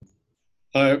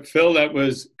Phil, that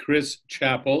was Chris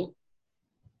Chappell,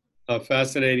 a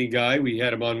fascinating guy. We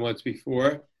had him on once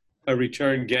before, a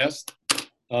return guest.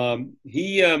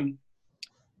 He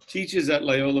teaches at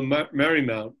Loyola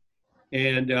Marymount,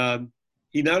 and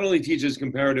he not only teaches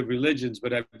comparative religions,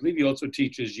 but I believe he also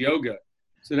teaches yoga.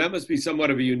 So that must be somewhat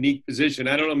of a unique position.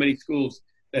 I don't know many schools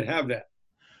that have that.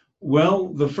 Well,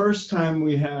 the first time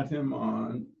we had him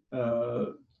on,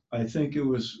 I think it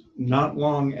was not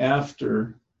long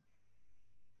after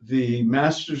the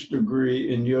master's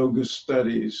degree in yoga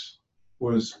studies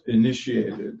was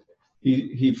initiated.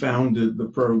 He founded the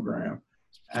program.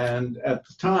 And at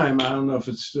the time, I don't know if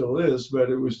it still is, but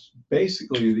it was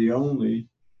basically the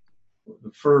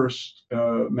first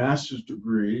master's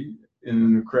degree in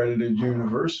an accredited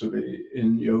university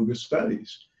in yoga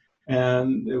studies.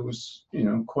 And it was,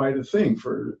 quite a thing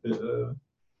for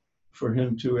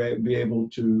him to be able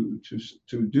to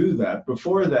do that.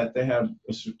 Before that, they had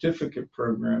a certificate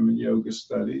program in yoga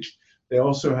studies. They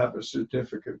also have a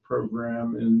certificate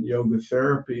program in yoga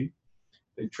therapy.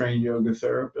 They train yoga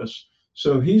therapists.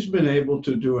 So he's been able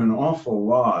to do an awful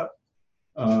lot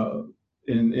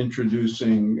in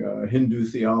introducing Hindu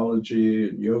theology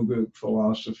and yoga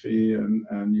philosophy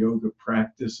and yoga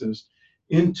practices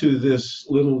into this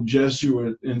little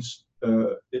Jesuit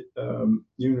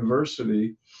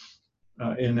university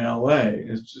in LA.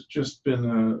 It's just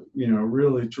been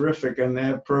really terrific, and they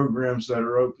have programs that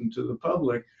are open to the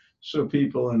public, so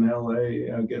people in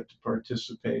LA get to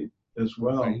participate as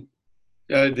well. Right.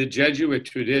 The Jesuit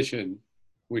tradition,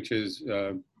 which is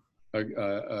a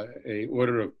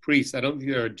order of priests, I don't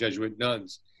think there are Jesuit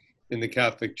nuns in the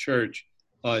Catholic Church,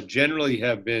 generally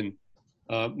have been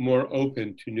more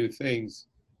open to new things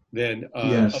than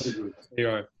Yes. other groups. They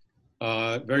are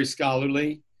very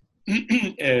scholarly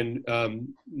and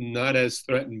not as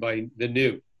threatened by the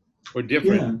new or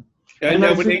different. Yeah. And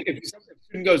now, if a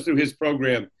student goes through his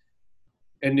program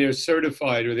and they're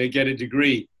certified or they get a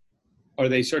degree, are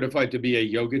they certified to be a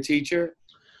yoga teacher?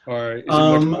 Or is it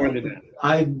much more than that?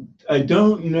 I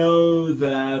don't know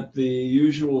that the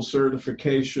usual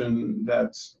certification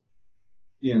that's,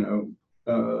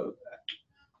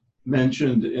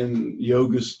 mentioned in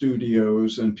yoga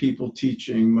studios and people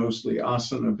teaching mostly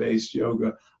asana-based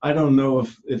yoga. I don't know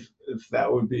if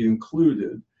that would be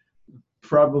included.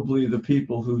 Probably the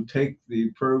people who take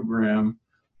the program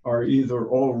are either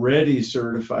already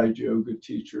certified yoga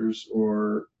teachers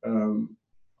or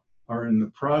are in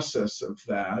the process of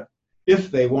that, if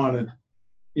they want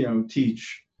to,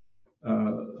 teach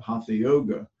hatha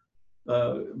yoga.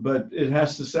 But it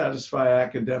has to satisfy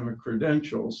academic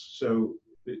credentials. So,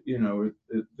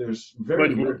 there's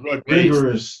very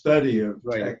rigorous study of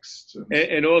texts.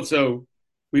 And also,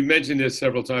 we've mentioned this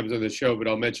several times on the show, but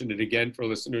I'll mention it again for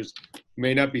listeners who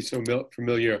may not be so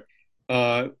familiar.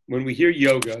 When we hear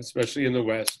yoga, especially in the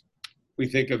West, we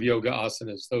think of yoga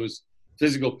asanas, those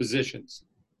physical positions.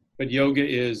 But yoga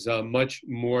is much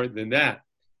more than that.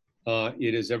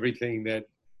 It is everything that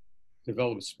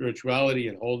develops spirituality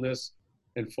and wholeness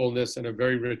and fullness and a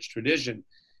very rich tradition.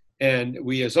 And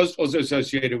we also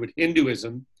associate it with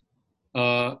Hinduism.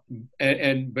 But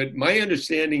my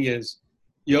understanding is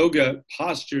yoga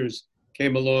postures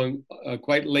came along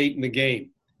quite late in the game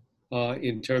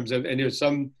in terms of, and there's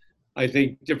some, I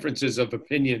think, differences of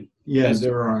opinion. Yeah,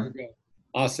 there are.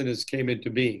 Asanas came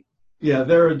into being. Yeah,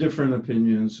 there are different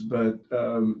opinions, but,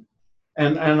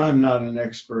 and I'm not an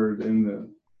expert in the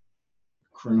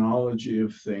chronology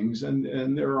of things,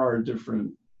 and there are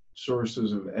different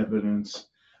sources of evidence.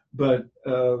 But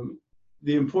the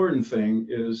important thing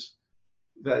is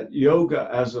that yoga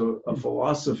as a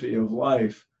philosophy of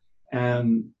life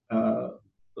and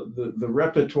the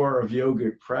repertoire of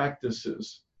yogic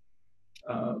practices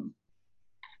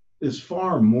is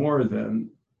far more than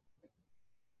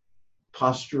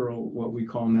postural, what we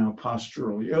call now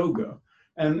postural yoga.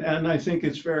 And I think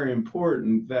it's very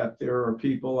important that there are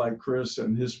people like Chris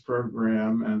and his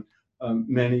program and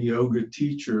many yoga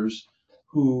teachers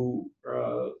who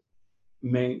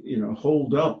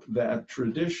hold up that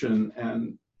tradition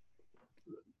and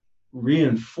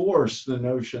reinforce the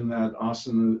notion that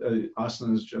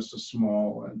asana is just a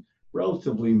small and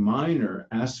relatively minor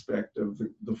aspect of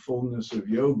the fullness of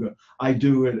yoga. I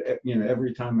do it,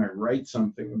 every time I write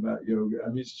something about yoga. I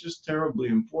mean, it's just terribly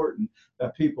important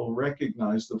that people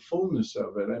recognize the fullness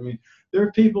of it. I mean, there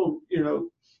are people,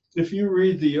 if you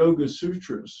read the Yoga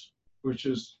Sutras, which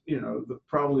is,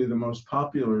 probably the most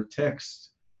popular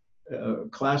text,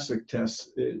 classic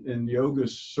text in yoga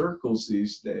circles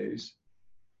these days,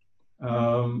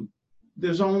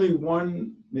 there's only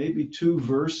one, maybe two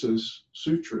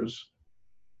sutras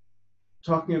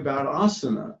talking about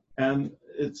asana. And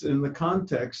it's in the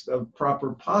context of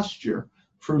proper posture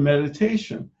for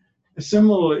meditation.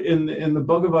 Similarly, in the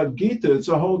Bhagavad Gita, it's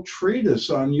a whole treatise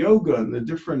on yoga and the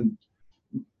different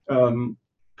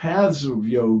paths of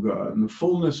yoga and the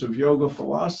fullness of yoga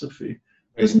philosophy.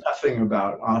 There's nothing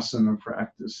about asana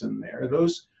practice in there.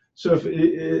 So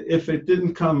if it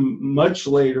didn't come much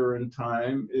later in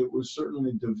time, it was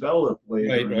certainly developed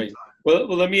later in time. Well,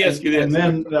 let me ask you this. And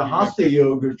then the Hatha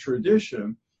Yoga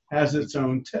tradition has its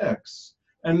own texts,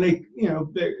 and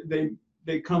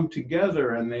they come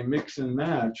together and they mix and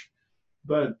match,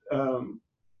 but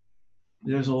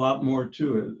there's a lot more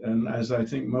to it, and as I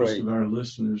think most of our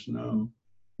listeners know.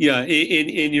 Yeah,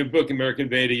 in your book American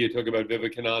Veda, you talk about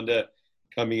Vivekananda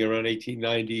coming around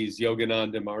 1890s,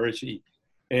 Yogananda Maharishi,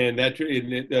 and that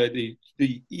in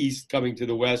the East coming to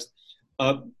the West.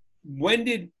 When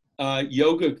did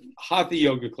Hatha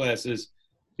yoga classes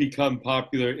become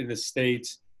popular in the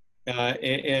States?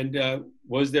 And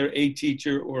was there a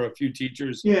teacher or a few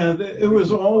teachers? Yeah, it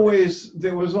was always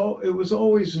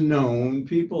known.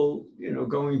 People,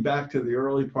 going back to the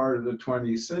early part of the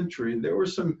 20th century, there were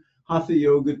some Hatha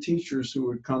yoga teachers who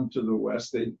would come to the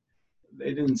West. They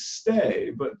didn't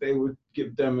stay, but they would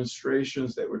give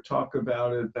demonstrations. They would talk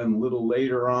about it. Then a little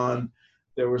later on,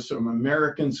 there were some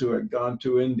Americans who had gone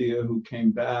to India who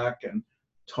came back and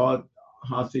taught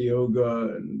Hatha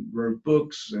yoga and wrote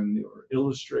books and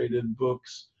illustrated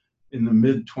books in the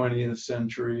mid 20th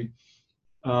century.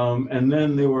 And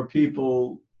then there were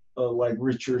people like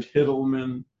Richard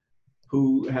Hittleman,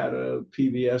 who had a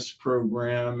PBS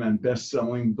program and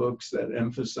best-selling books that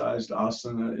emphasized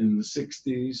asana in the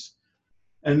 60s.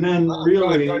 And then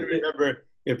really, I'm trying to remember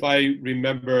if I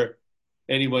remember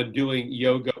anyone doing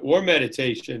yoga or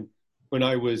meditation when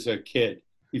I was a kid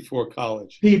before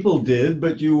college. People did,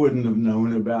 but you wouldn't have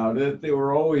known about it. They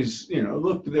were always,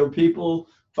 look, there were people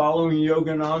following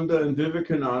Yogananda and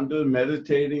Vivekananda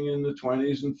meditating in the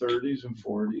 20s and 30s and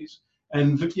 40s.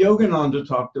 And Yogananda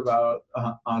talked about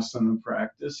asana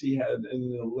practice. He had in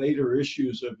the later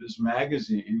issues of his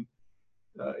magazine,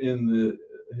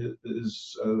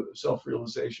 his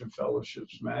Self-Realization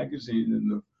Fellowships magazine in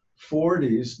the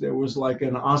 40s, there was like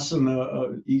an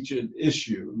asana, each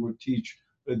issue would teach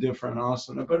a different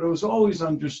asana, but it was always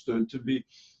understood to be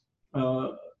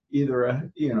either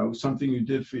something you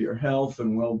did for your health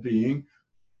and well-being,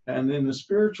 and in the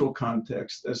spiritual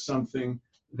context as something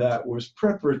that was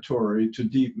preparatory to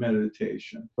deep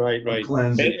meditation. Right.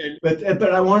 Cleansing.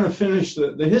 But I want to finish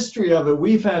the history of it.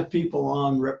 We've had people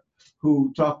on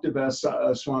who talked about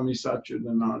Swami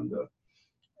Satchidananda,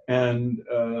 and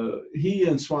he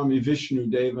and Swami Vishnu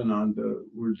Devananda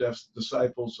were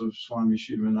disciples of Swami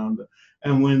Shivananda.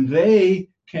 And when they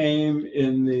came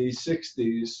in the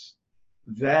 60s,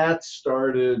 that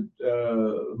started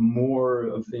more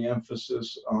of the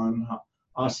emphasis on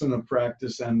asana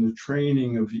practice and the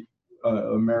training of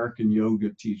American yoga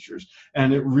teachers.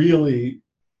 And it really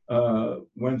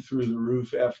went through the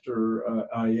roof after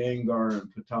Iyengar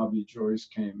and Pattabhi Jois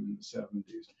came in the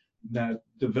 70s. That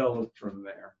developed from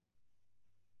there.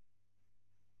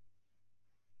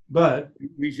 But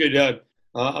we should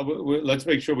let's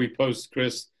make sure we post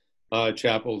Chris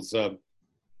Chappell's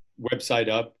website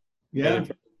up. Yeah.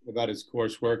 About his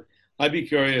coursework. I'd be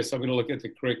curious. I'm going to look at the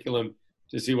curriculum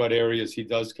to see what areas he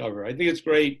does cover. I think it's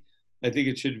great. I think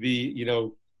it should be,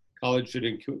 college should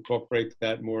incorporate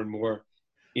that more and more.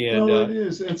 And, well, it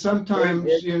is. And sometimes,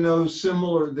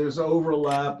 similar, there's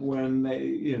overlap when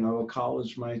they, a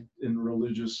college in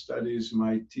religious studies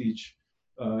might teach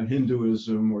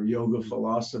Hinduism or yoga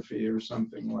philosophy or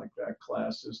something like that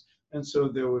classes. And so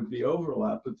there would be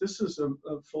overlap, but this is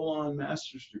a full-on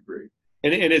master's degree.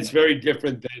 And it's very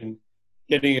different than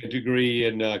getting a degree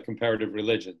in comparative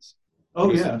religions.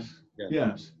 Oh,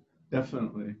 yes,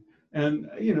 definitely. And,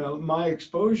 my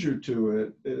exposure to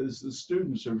it is the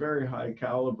students are very high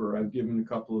caliber. I've given a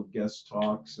couple of guest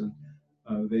talks and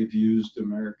they've used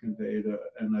American Veda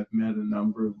and I've met a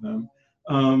number of them.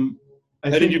 I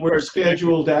think we're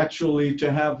scheduled actually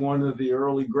to have one of the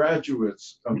early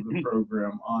graduates of the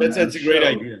program on. That's a great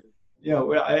idea. Yeah,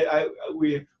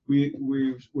 we're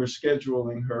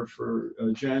scheduling her for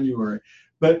January,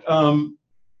 but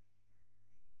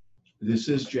this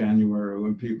is January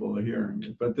when people are hearing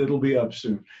it, but it'll be up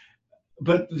soon.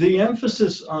 But the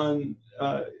emphasis on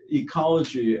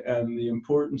ecology and the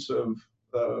importance of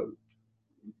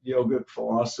yogic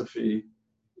philosophy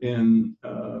and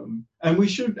we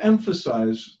should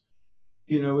emphasize,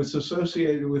 it's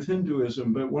associated with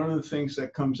Hinduism, but one of the things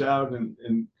that comes out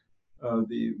in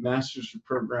the master's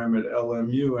program at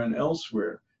LMU and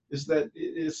elsewhere is that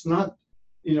it's not,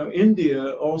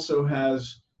 India also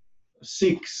has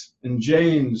Sikhs and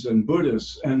Jains and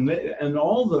Buddhists, and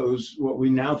all those, what we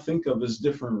now think of as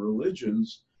different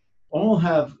religions, all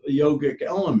have a yogic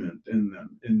element in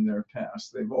them in their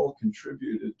past. They've all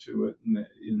contributed to it, and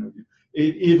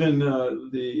even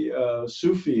the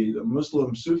Sufi, the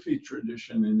Muslim Sufi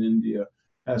tradition in India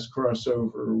has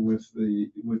crossover with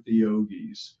the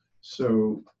yogis.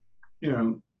 So,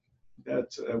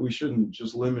 that's we shouldn't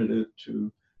just limit it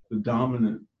to the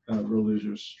dominant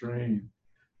religious strain.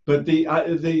 But the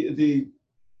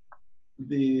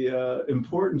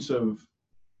importance of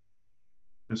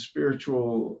the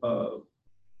spiritual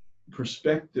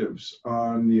perspectives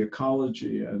on the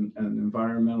ecology and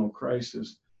environmental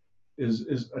crisis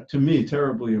is to me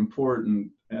terribly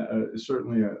important.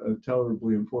 Certainly a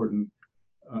terribly important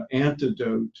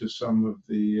antidote to some of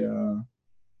the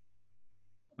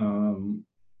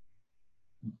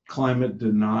climate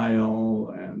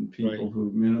denial and people Right.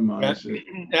 who minimize it.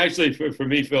 Actually, for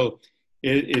me, Phil,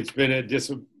 it's been a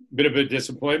bit of a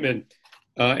disappointment,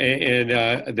 and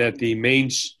that the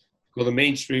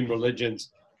mainstream religions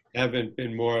haven't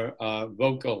been more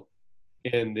vocal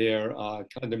in their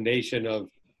condemnation of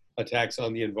attacks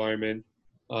on the environment.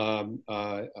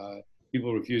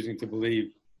 People refusing to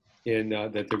believe in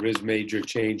that there is major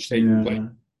change taking place.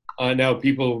 Now,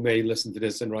 people may listen to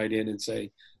this and write in and say,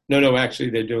 no,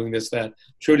 actually, they're doing this, that.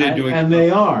 Sure, they're doing. And they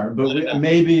are, but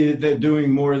maybe they're doing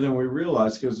more than we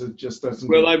realize because it just doesn't.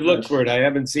 Well, I've looked for it. I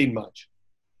haven't seen much.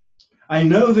 I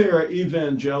know there are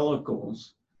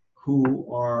evangelicals who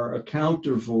are a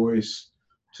counter voice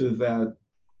to that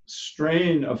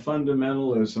strain of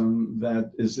fundamentalism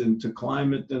that is into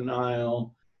climate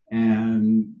denial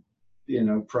and,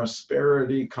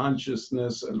 prosperity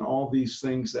consciousness and all these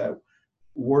things that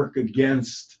work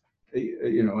against,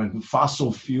 and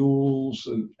fossil fuels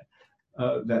and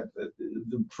that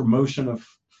the promotion of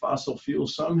fossil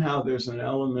fuels. Somehow there's an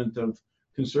element of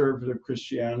conservative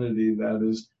Christianity that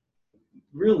is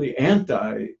really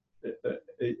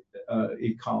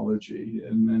anti-ecology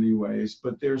in many ways,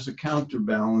 but there's a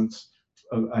counterbalance,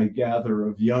 I gather,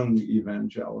 of young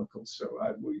evangelicals. So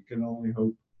we can only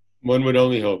hope. One would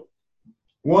only hope.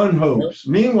 One hopes.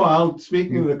 Meanwhile,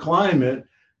 speaking of the climate,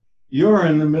 you're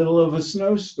in the middle of a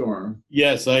snowstorm.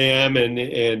 Yes, I am, and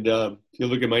if you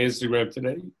look at my Instagram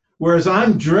today. Whereas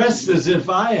I'm dressed as if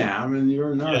I am, and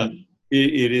you're not. Yeah,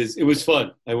 it was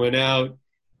fun. I went out.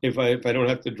 If I don't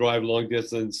have to drive long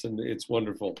distance, and it's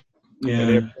wonderful.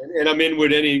 Yeah. And I'm in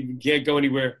with can't go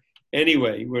anywhere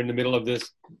anyway. We're in the middle of this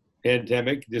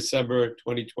pandemic, December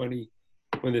 2020,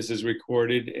 when this is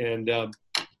recorded, and.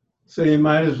 So you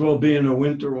might as well be in a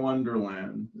winter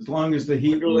wonderland, as long as the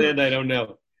heat. Wonderland, works. I don't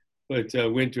know, but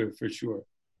winter for sure.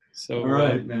 So. All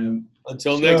right, man.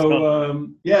 Until next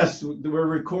time. Yes, we're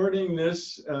recording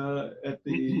this at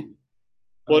the.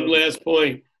 One last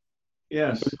point.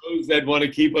 Yes. For those that want to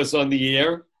keep us on the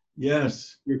air.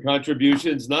 Yes. Your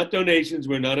contributions, not donations.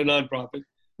 We're not a nonprofit.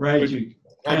 Right. You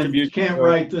can't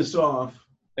write this off.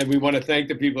 And we want to thank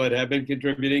the people that have been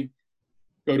contributing.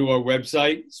 Go to our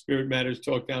website,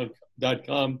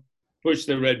 spiritmatterstalkdown.com, push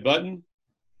the red button,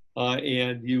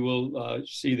 and you will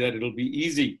see that it'll be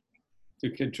easy to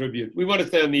contribute. We want to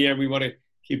stay on the air. We want to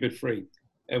keep it free.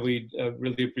 And we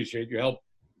really appreciate your help.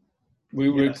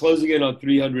 We're closing in on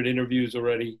 300 interviews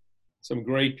already. Some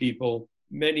great people,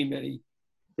 many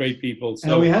great people.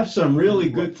 So, and we have some really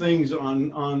good things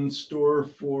on store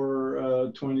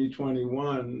for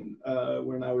 2021.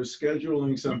 When I was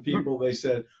scheduling some people, they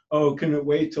said, "Oh, can it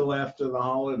wait till after the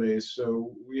holidays?"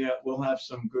 So we'll have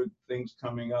some good things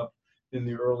coming up in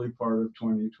the early part of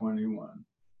 2021.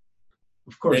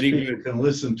 Of course, people can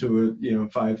listen to it,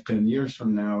 5-10 years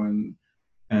from now,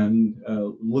 and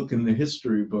look in the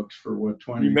history books for what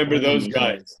 20. Remember those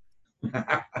guys.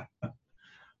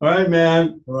 All right,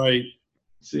 man. All right.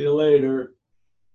 See you later.